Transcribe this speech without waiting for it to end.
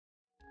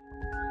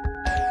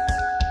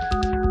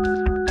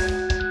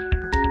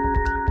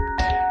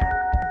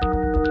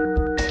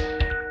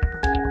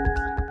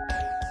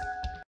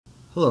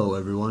Hello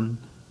everyone.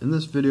 In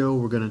this video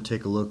we're going to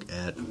take a look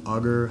at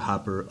auger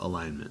hopper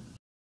alignment.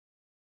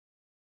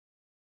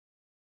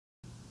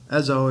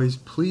 As always,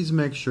 please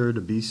make sure to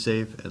be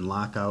safe and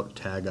lock out,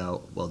 tag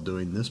out while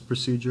doing this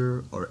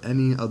procedure or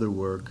any other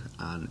work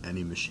on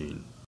any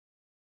machine.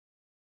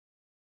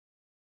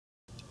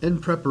 In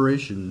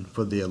preparation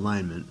for the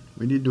alignment,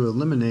 we need to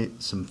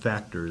eliminate some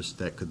factors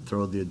that could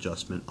throw the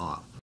adjustment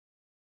off.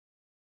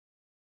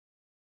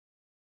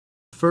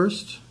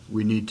 First,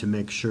 we need to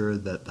make sure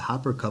that the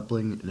hopper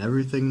coupling and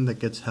everything that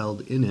gets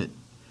held in it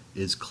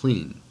is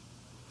clean.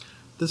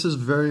 This is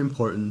very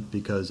important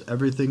because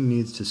everything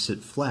needs to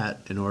sit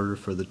flat in order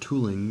for the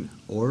tooling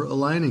or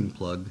aligning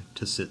plug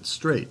to sit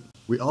straight.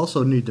 We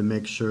also need to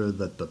make sure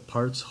that the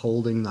parts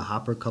holding the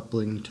hopper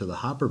coupling to the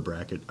hopper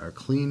bracket are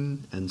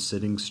clean and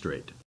sitting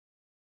straight.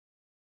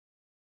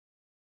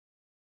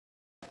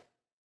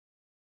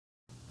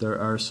 There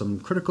are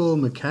some critical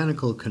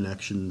mechanical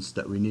connections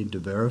that we need to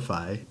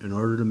verify in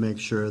order to make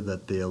sure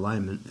that the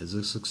alignment is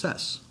a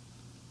success.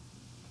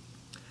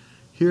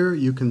 Here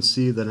you can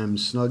see that I'm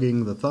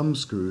snugging the thumb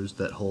screws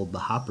that hold the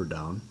hopper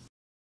down.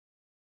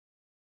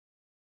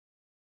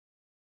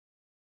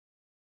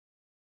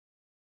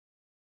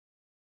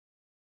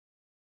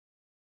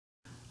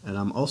 And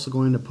I'm also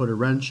going to put a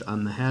wrench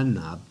on the hand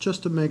knob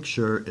just to make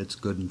sure it's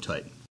good and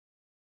tight.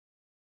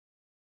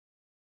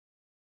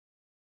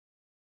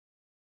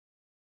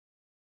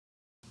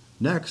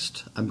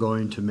 Next, I'm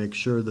going to make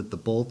sure that the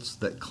bolts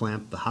that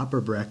clamp the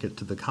hopper bracket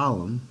to the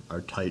column are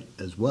tight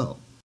as well.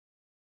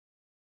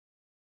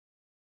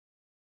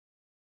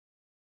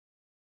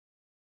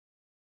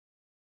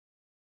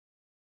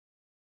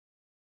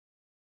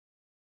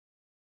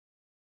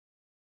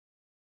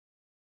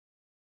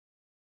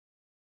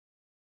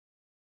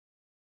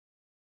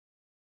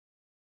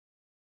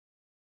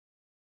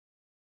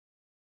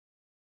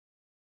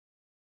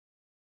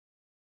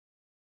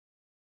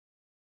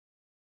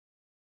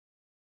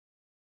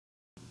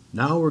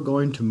 Now we're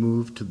going to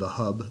move to the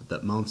hub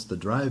that mounts the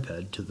drive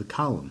head to the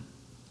column.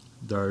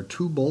 There are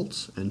 2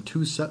 bolts and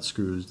 2 set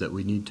screws that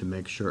we need to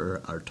make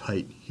sure are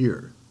tight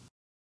here.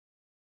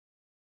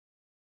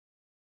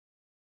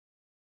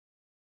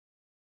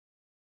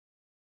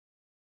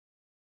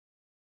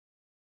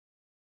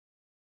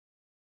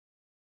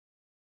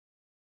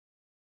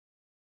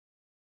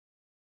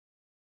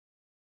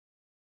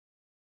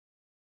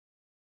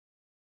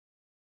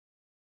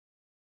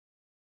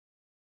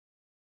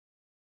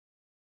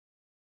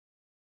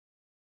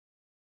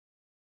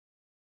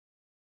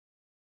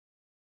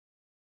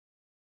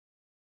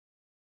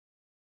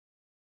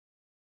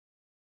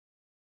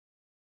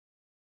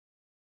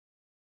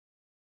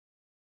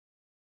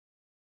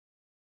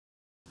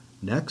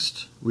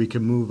 Next, we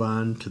can move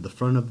on to the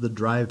front of the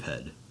drive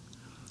head.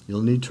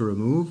 You'll need to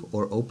remove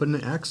or open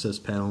the access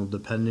panel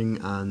depending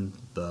on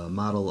the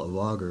model of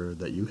auger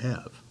that you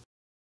have.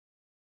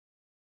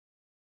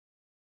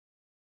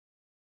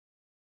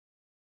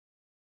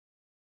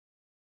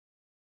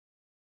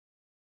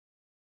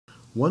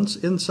 Once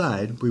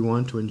inside, we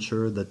want to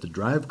ensure that the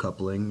drive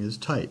coupling is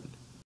tight.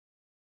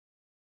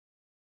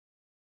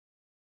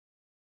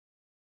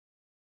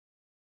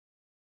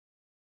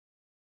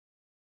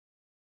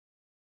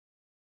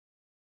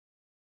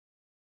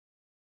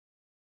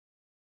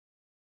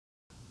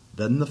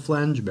 Then the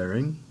flange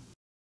bearing,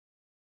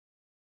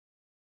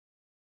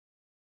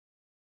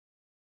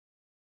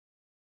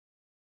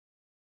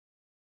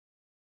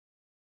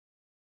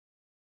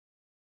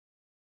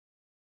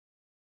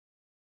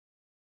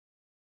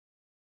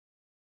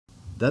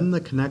 then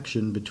the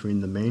connection between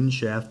the main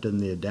shaft and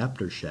the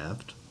adapter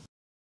shaft,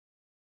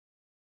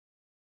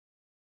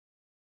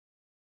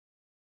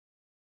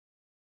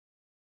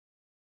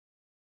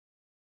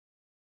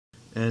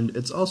 and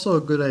it's also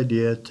a good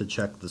idea to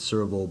check the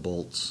servo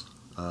bolts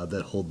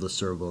that hold the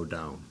servo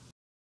down.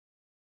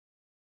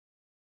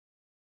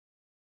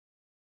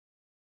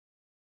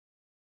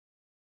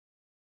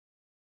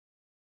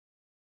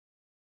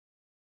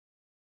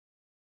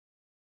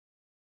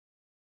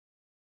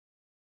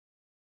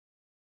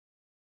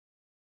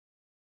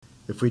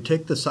 If we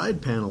take the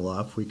side panel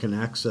off, we can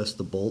access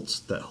the bolts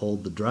that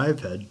hold the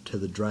drive head to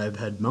the drive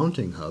head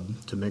mounting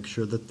hub to make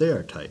sure that they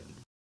are tight.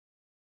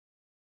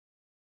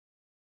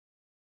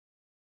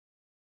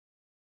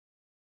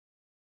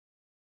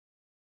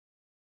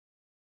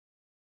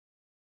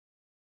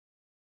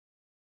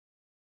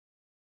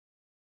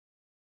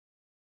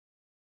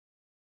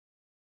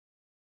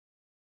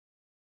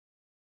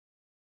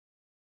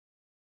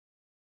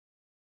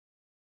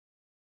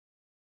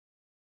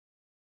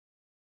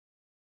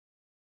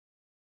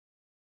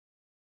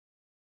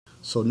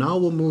 So now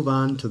we'll move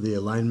on to the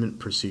alignment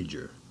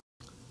procedure.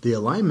 The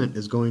alignment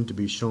is going to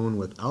be shown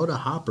without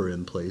a hopper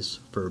in place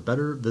for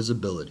better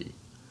visibility.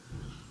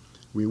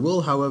 We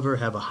will, however,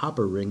 have a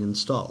hopper ring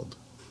installed.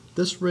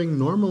 This ring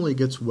normally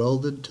gets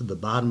welded to the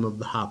bottom of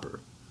the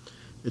hopper.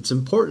 It's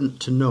important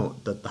to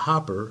note that the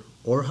hopper,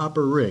 or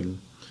hopper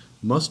ring,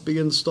 must be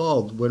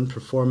installed when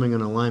performing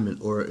an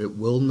alignment or it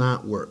will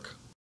not work.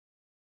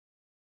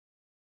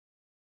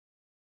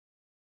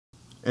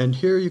 And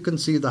here you can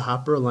see the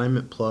hopper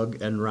alignment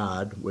plug and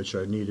rod which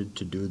are needed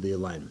to do the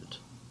alignment.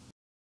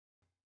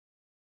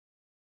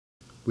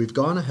 We've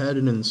gone ahead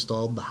and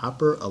installed the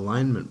hopper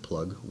alignment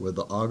plug where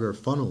the auger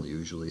funnel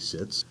usually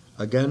sits.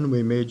 Again,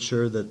 we made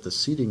sure that the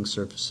seating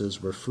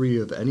surfaces were free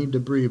of any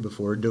debris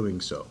before doing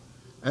so.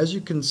 As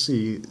you can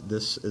see,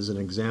 this is an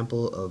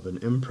example of an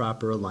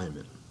improper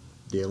alignment.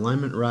 The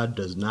alignment rod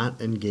does not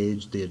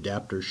engage the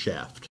adapter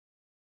shaft.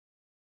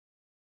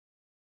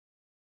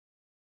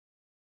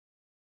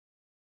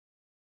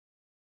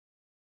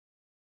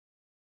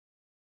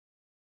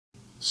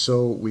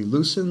 So we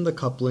loosen the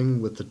coupling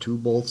with the two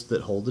bolts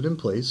that hold it in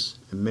place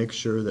and make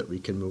sure that we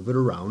can move it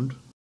around.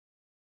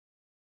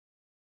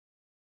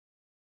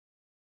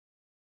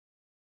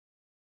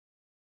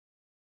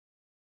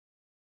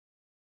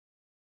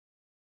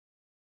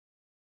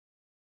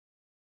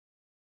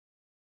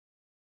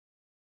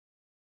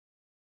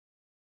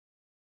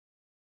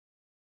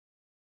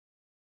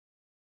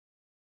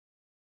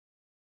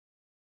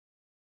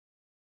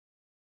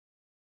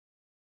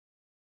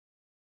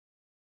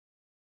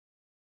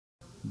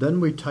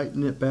 Then we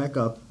tighten it back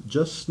up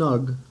just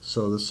snug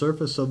so the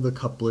surface of the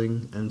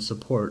coupling and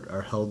support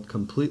are held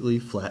completely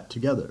flat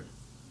together.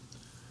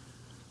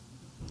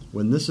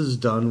 When this is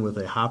done with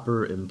a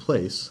hopper in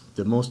place,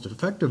 the most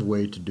effective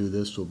way to do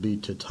this will be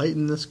to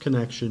tighten this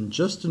connection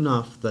just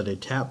enough that a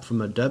tap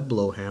from a dead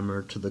blow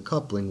hammer to the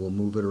coupling will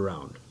move it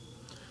around.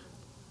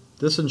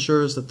 This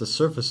ensures that the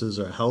surfaces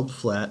are held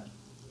flat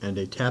and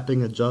a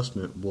tapping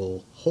adjustment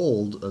will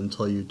hold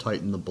until you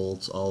tighten the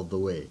bolts all the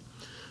way.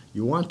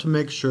 You want to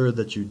make sure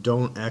that you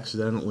don't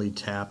accidentally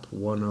tap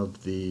one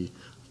of the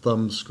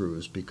thumb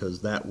screws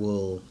because that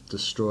will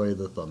destroy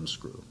the thumb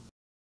screw.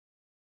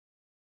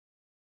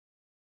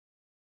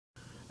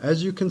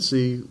 As you can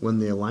see, when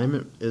the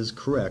alignment is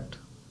correct,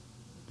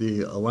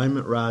 the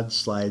alignment rod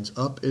slides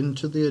up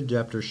into the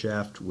adapter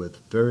shaft with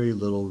very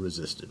little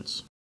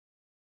resistance.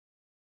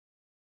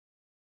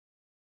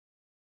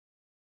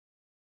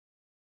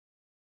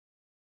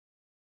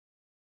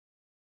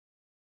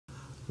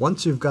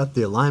 Once you've got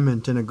the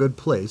alignment in a good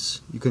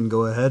place, you can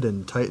go ahead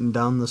and tighten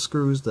down the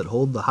screws that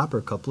hold the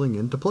hopper coupling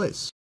into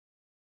place.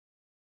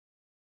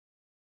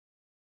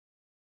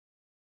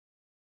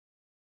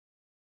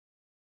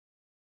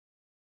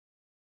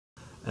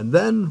 And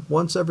then,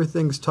 once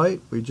everything's tight,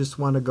 we just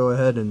want to go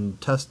ahead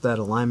and test that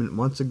alignment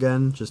once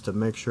again just to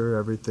make sure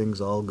everything's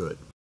all good.